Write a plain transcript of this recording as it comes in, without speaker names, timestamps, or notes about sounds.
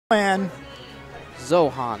Zoan.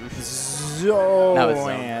 Zohan. Zoan. No, it's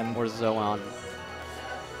Zoan. Or Zoan.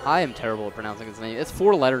 I am terrible at pronouncing his name. It's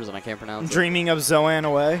 4 letters and I can't pronounce it. Dreaming of Zoan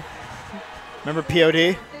away. Remember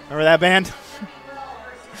POD? Remember that band?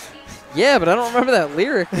 Yeah, but I don't remember that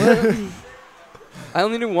lyric. I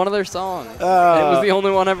only knew one of their songs. And it was the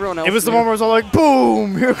only one everyone else It was knew. the one where it was all like,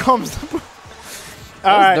 boom, here comes the boom.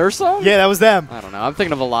 That was their song? Yeah, that was them. I don't know. I'm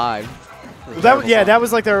thinking of Alive. That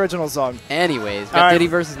was like their original song. Anyways, got Diddy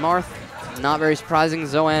versus Marth. Not very surprising.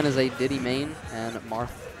 Zoan is a Diddy main, and Marth,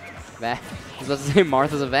 Vash. I was about to say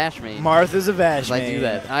Marth is a Vash main. Marth is a Vash main. I do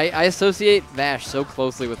that. I associate Vash so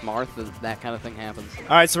closely with Marth that that kind of thing happens.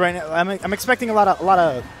 All right, so right now I'm expecting a lot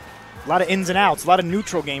of ins and outs, a lot of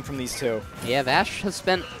neutral game from these two. Yeah, Vash has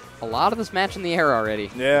spent a lot of this match in the air already.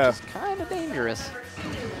 Yeah, which is kind of dangerous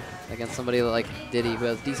against somebody like Diddy who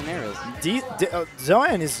has decent arrows.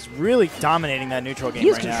 Zoan is really dominating that neutral game.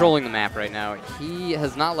 He's controlling the map right now. He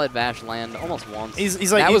has not let Vash land almost once. He's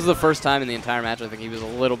like that was the first time in the entire match I think he was a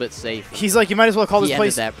little bit safe. He's like, you might as well call this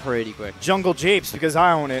place that pretty quick. Jungle Japes because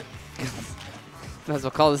I own it. Might as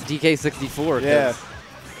well call this DK64. Yeah.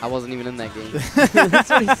 I wasn't even in that game. That's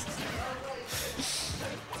what he's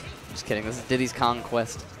just kidding. This is Diddy's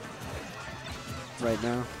Conquest right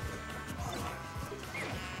now.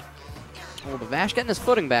 Oh, but Vash getting his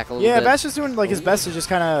footing back a little bit. Yeah, Vash is doing like his best to just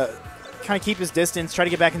kind of keep his distance, try to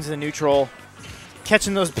get back into the neutral,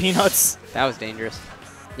 catching those peanuts. That was dangerous.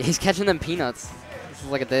 Yeah, he's catching them peanuts. This is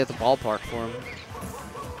like a day at the ballpark for him.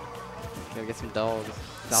 Gotta get some dogs.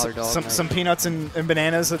 Dollar dog. Some peanuts and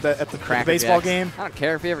bananas at the baseball game. I don't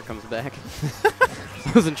care if he ever comes back.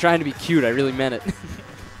 I wasn't trying to be cute. I really meant it. I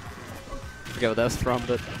forget what that was from,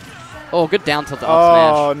 but oh, good down tilt to up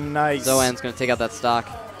smash. Oh, nice. Zoan's gonna take out that stock.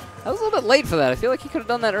 I was a little bit late for that. I feel like he could have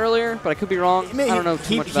done that earlier, but I could be wrong. I don't know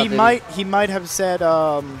too much about Diddy. He might have said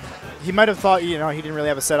he might have thought he didn't really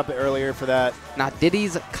have a setup earlier for that. Not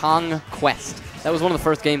Diddy's Conquest. That was one of the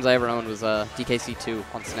first games I ever owned. Was DKC2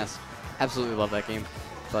 on SNES. Absolutely love that game.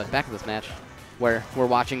 But back to this match, where we're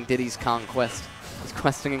watching Diddy's Conquest. He's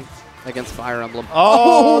questing against Fire Emblem.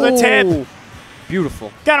 Oh, the tip!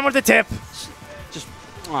 Beautiful. Got him with the tip. Just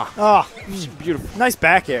beautiful. Nice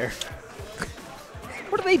back air.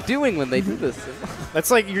 What are they doing when they do this?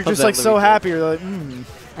 That's like you're just like so happy. You're like,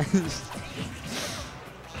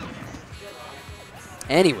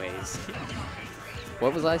 Anyways,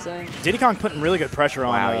 what was I saying? Diddy Kong putting really good pressure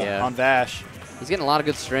on Vash. He's getting a lot of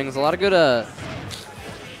good strings, a lot of good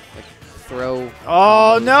like throw.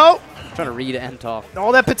 Oh no! I'm trying to read and talk.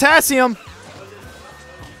 All that potassium.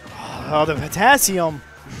 Oh, the potassium.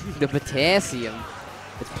 The potassium.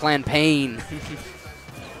 It's plantain.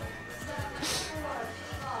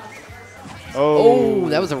 Oh,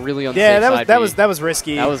 that was a really unsafe side that was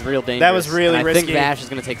risky. That was real dangerous. That was really risky. I think Vash is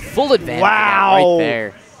going to take full advantage of that right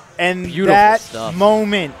there. And beautiful that stuff.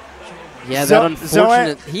 Moment. Yeah, that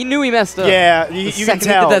unfortunate. He knew he messed up. Yeah, you can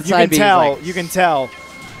tell. You can tell.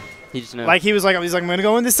 He just knew. Like he's like, I'm going to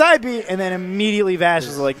go in the side B, and then immediately Vash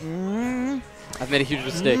was like, I've made a huge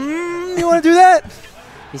mistake. You want to do that?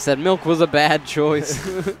 He said milk was a bad choice.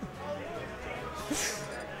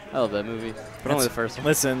 I love that movie, but only the first one.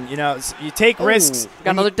 Listen, you take risks.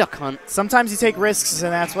 Got another duck hunt. Sometimes you take risks,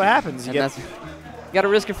 and that's what happens. You got to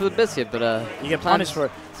risk it for the biscuit, but you get punished for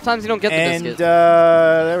it. Sometimes you don't get the biscuit.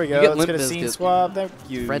 And there we go. Let's get a biscuit. scene swap. Thank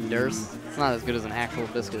you. Fred Durst. It's not as good as an actual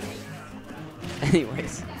biscuit.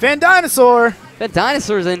 Anyways. Van Dinosaur. Van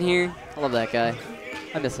Dinosaur's in here. I love that guy.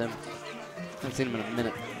 I miss him. I haven't seen him in a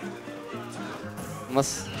minute.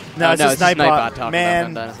 Unless... No, it's just Nightbot talking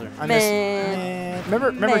man, about Van Dinosaur. Man.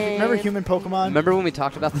 Remember Human Pokemon? Remember when we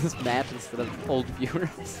talked about this match instead of old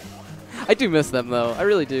viewers? I do miss them, though. I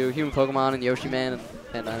really do. Human Pokemon and Yoshi Man and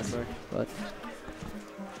Van Dinosaur. But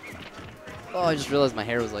oh, I just realized my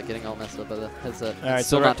hair was like getting all messed up by the headset. All right,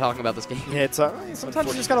 still not talking about this game. Yeah, it's sometimes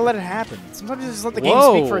you just gotta let it happen. Sometimes you just let the game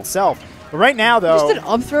speak for itself. But right now, though, just did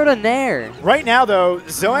up throw to Nair. Right now, though,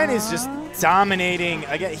 Zoan is just dominating.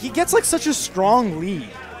 Again, he gets like such a strong lead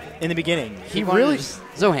in the beginning. He really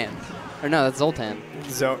Zohan, or no, that's Zoltan.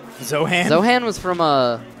 Zohan. Zohan was from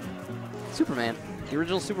Superman, the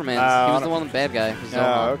original Superman. He was the one, the bad guy.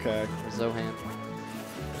 Oh, okay. Zohan.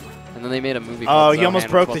 And then they made a movie. Oh, he almost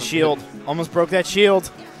broke the shield. Almost broke that shield.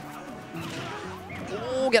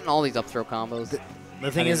 Oh, getting all these up throw combos.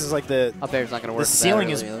 The thing is like the up air's not gonna work. The ceiling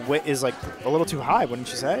is like a little too high, wouldn't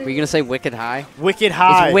you say? Were you gonna say wicked high? Wicked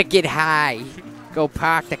high. It's wicked high. Go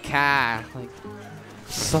park the car. Like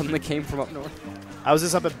suddenly came from up north. I was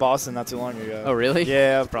just up at Boston not too long ago. Oh really?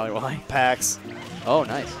 Yeah, that's probably why. PAX. Oh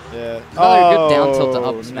nice. Yeah. Another good down tilt to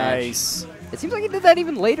up smash. Nice. It seems like he did that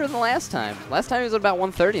even later than last time. Last time he was at about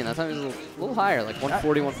 130, and that time he was a little higher, like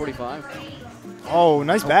 140, 145. Oh,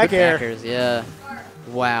 nice back air. Backers, yeah.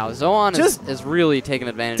 Wow, Zoan is really taking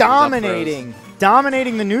advantage dominating. of his up throws.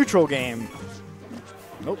 Dominating the neutral game.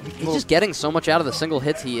 Nope. He's just getting so much out of the single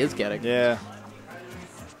hits he is getting. Yeah.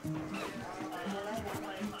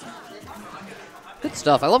 Good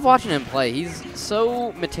stuff. I love watching him play. He's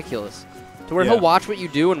so meticulous. To where he'll watch what you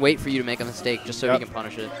do and wait for you to make a mistake just so he can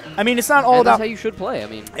punish it. I mean, it's not all about... That's how you should play. I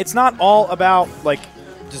mean, it's not all about, like,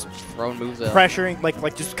 just throwing moves out. Pressuring,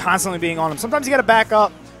 like just constantly being on him. Sometimes you got to back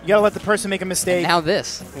up. You got to let the person make a mistake. And now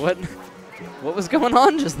this. What was going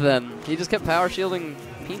on just then? He just kept power shielding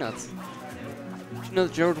peanuts. Did you know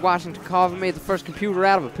that George Washington Carver made the first computer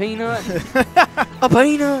out of a peanut? A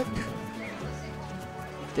peanut!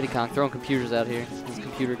 Diddy Kong throwing computers out here. His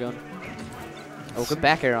computer gun. Oh, good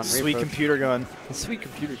back air on Sweet reapproach. computer gun. Sweet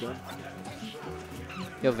computer gun.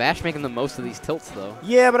 Yo, Vash making the most of these tilts, though.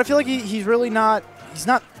 Yeah, but I feel like he's really not... He's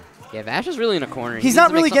not... Yeah, Vash is really in a corner. He's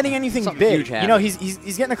not really getting anything big. Huge you know,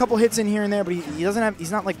 he's getting a couple hits in here and there, but he doesn't have...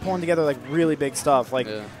 He's not, like, pulling together, like, really big stuff. Like,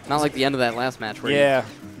 not like the end of that last match where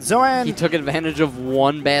Zoan... He took advantage of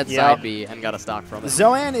one bad side B and got a stock from it.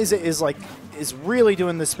 Zoan is really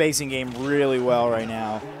doing the spacing game really well right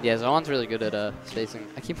now. Yeah, Zoan's really good at spacing.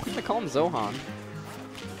 I keep wanting to call him Zohan.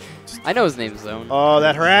 I know his name's Zoan. Oh,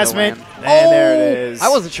 that harassment. Zoan. And there it is. I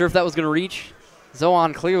wasn't sure if that was going to reach.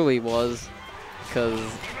 Zoan clearly was, because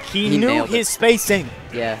he knew his spacing.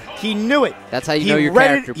 Yeah. He knew it. That's how you know your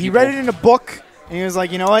character, He read it in a book, and he was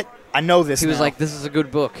like, you know what? I know this He was now. like, this is a good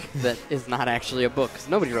book that is not actually a book, because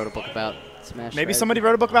nobody wrote a book about Smash. Maybe somebody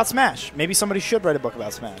wrote a book about Smash. Maybe somebody should write a book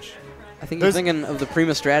about Smash. I think you're thinking of the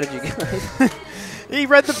Prima Strategy Guide. He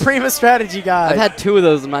read the Prima Strategy Guide. I've had 2 of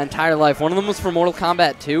those in my entire life. One of them was for Mortal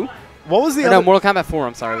Kombat 2. What was the other? No, Mortal Kombat 4,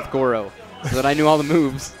 I'm sorry, with Goro, so that I knew all the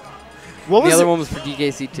moves. What was the other one was for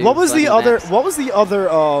DKC2. What was so the other? Max. What was the other?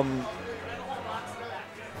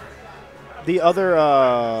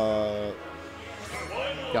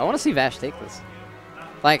 Yeah, I want to see Vash take this.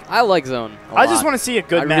 Like, I like Zone a I just lot. want to see a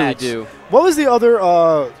good I match. really do. What was the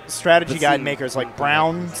other strategy Let's guide see. makers? Like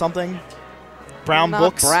Brown something? Brown Not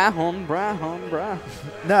Books? Brown.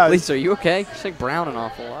 No. Lisa, are you okay? You say Brown an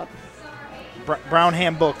awful lot. Brown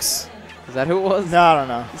Ham Books. Is that who it was? No, I don't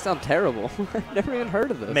know. You sound terrible. I've never even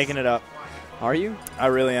heard of this. Making it up. Are you? I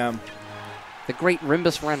really am. The great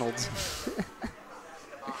Rimbus Reynolds.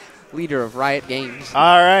 Leader of Riot Games.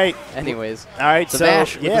 All right. Anyways. All right, so so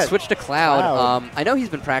Vash, with the switch to Cloud. Cloud. I know he's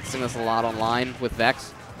been practicing this a lot online with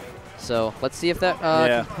Vex. So let's see if that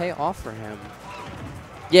can pay off for him.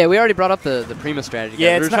 Yeah, we already brought up the Prima strategy.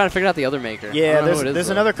 Yeah, we were trying to figure out the other maker. Yeah, I don't know who it is, there's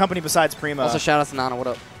though. another company besides Prima. Also, shout out to Nana. What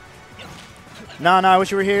up? Nana, I wish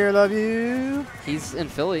you were here. Love you. He's in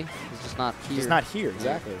Philly. He's just not here. He's not here,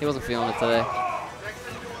 exactly. He wasn't feeling it today.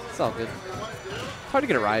 It's all good. It's hard to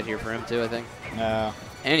get a ride here for him, too, I think.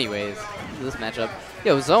 Anyways, this matchup.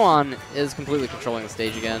 Yo, Zoan is completely controlling the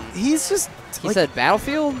stage again. He's just... He said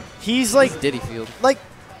Battlefield? He's like... Diddy Field. Like...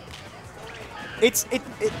 It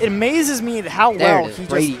amazes me at how well he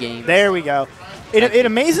Brady just... games. There we go. It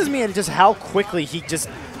amazes me at just how quickly he just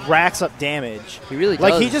racks up damage. He really does.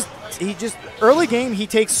 Like, he just... Early game, he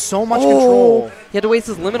takes so much control. He had to waste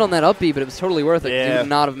his limit on that up B, but it was totally worth it. Yeah. He would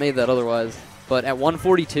not have made that otherwise. But at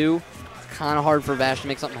 142, it's kind of hard for Vash to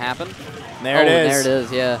make something happen. There it is. There it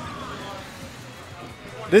is, yeah.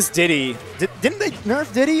 This Diddy... Didn't they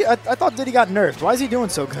nerf Diddy? I thought Diddy got nerfed. Why is he doing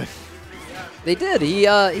so good? They did.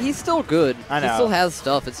 He's still good. I know. He still has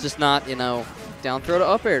stuff. It's just not, you know, down throw to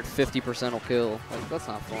up air at 50% will kill. Like, that's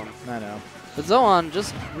not fun. I know. But Zoan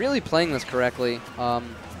just really playing this correctly.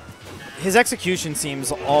 His execution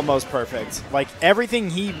seems almost perfect. Like,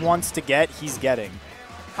 everything he wants to get, he's getting.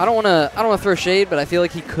 I don't want to throw shade, but I feel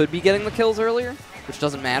like he could be getting the kills earlier, which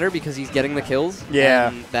doesn't matter because he's getting the kills. Yeah.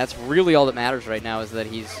 And that's really all that matters right now is that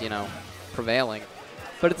he's, you know, prevailing.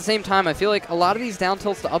 But at the same time, I feel like a lot of these down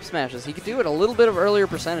tilts to up smashes, he could do it a little bit of earlier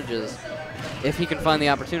percentages if he can find the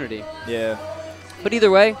opportunity. Yeah. But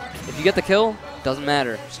either way, if you get the kill, doesn't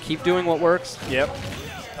matter. Just keep doing what works. Yep.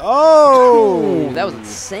 Oh! Ooh, that was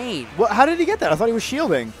insane. What, how did he get that? I thought he was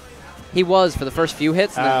shielding. He was for the first few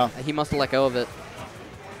hits, and then he must have let go of it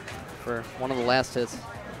for one of the last hits.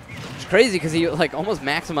 It's crazy because he like almost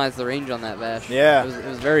maximized the range on that Vash. Yeah. It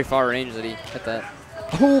was very far range that he hit that.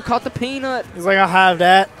 Oh, caught the peanut. He's like, I'll have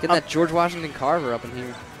that. Getting that George Washington Carver up in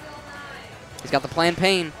here. He's got the plan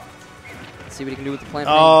pain. Let's see what he can do with the plan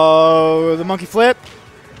pain. Oh, the monkey flip.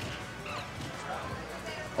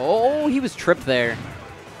 Oh, he was tripped there.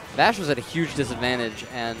 Vash was at a huge disadvantage,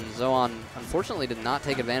 and Zoan unfortunately did not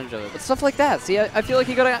take advantage of it. But stuff like that. See, I feel like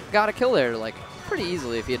he got a kill there, like, pretty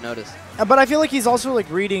easily if you had noticed. But I feel like he's also like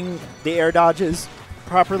reading the air dodges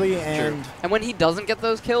properly, and and when he doesn't get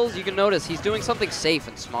those kills, you can notice he's doing something safe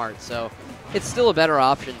and smart. So it's still a better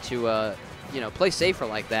option to you know, play safer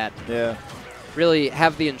like that. Yeah. Really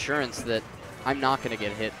have the insurance that I'm not going to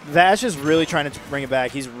get hit. Vash is really trying to bring it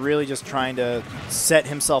back. He's really just trying to set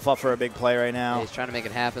himself up for a big play right now. Yeah, he's trying to make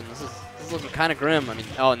it happen. This is looking kind of grim. I mean,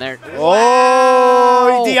 oh, and there.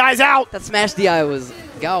 Oh, wow. DI's out. That smash DI was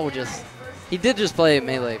gorgeous. He did just play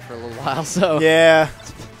Melee for a little while, so yeah,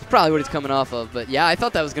 it's probably what he's coming off of. But yeah, I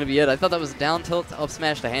thought that was going to be it. I thought that was down tilt to up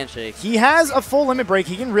smash to handshake. He has a full limit break.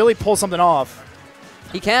 He can really pull something off.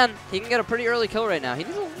 He can. He can get a pretty early kill right now. He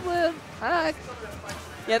needs a little. Yeah,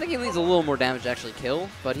 I think he needs a little more damage to actually kill,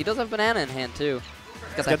 but he does have banana in hand too.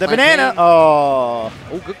 Got the banana. Oh.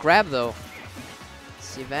 Oh, good grab though. Let's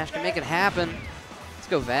see if Vash can make it happen. Let's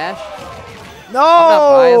go Vash. No. I'm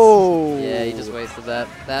not biased. Yeah, he just wasted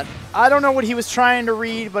that. I don't know what he was trying to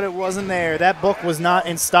read, but it wasn't there. That book was not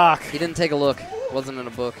in stock. He didn't take a look. Wasn't in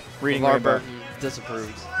a book. Reading LeVar Rainbow. Burton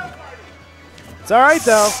disapproves. It's all right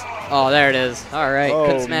though. Oh, there it is. All right. Oh,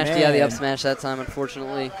 Couldn't smash man. the up smash that time,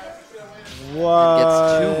 unfortunately. What?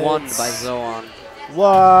 Gets 2-1 by Zoan.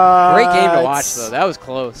 What? Great game to watch, though. That was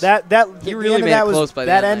close. He really made it close by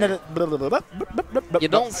the end ended it. You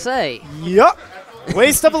don't say. Yup.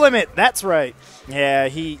 Waste of a limit. That's right. Yeah,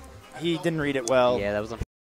 he didn't read it well. Yeah, that was